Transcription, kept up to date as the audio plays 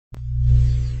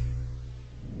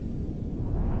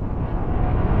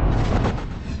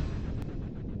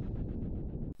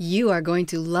You are going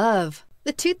to love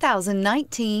the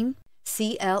 2019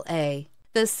 CLA.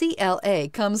 The CLA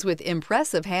comes with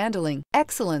impressive handling,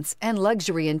 excellence, and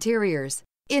luxury interiors.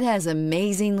 It has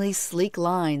amazingly sleek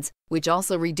lines, which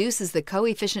also reduces the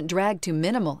coefficient drag to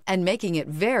minimal and making it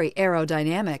very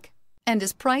aerodynamic, and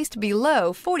is priced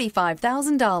below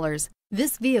 $45,000.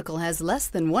 This vehicle has less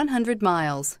than 100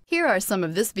 miles. Here are some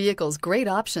of this vehicle's great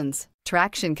options: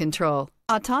 traction control,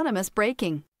 autonomous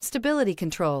braking, stability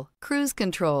control, cruise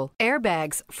control,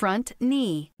 airbags, front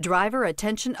knee, driver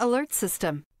attention alert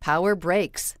system, power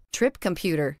brakes, trip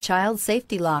computer, child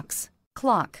safety locks,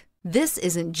 clock. This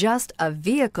isn't just a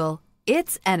vehicle,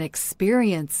 it's an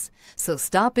experience. So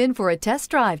stop in for a test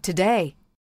drive today.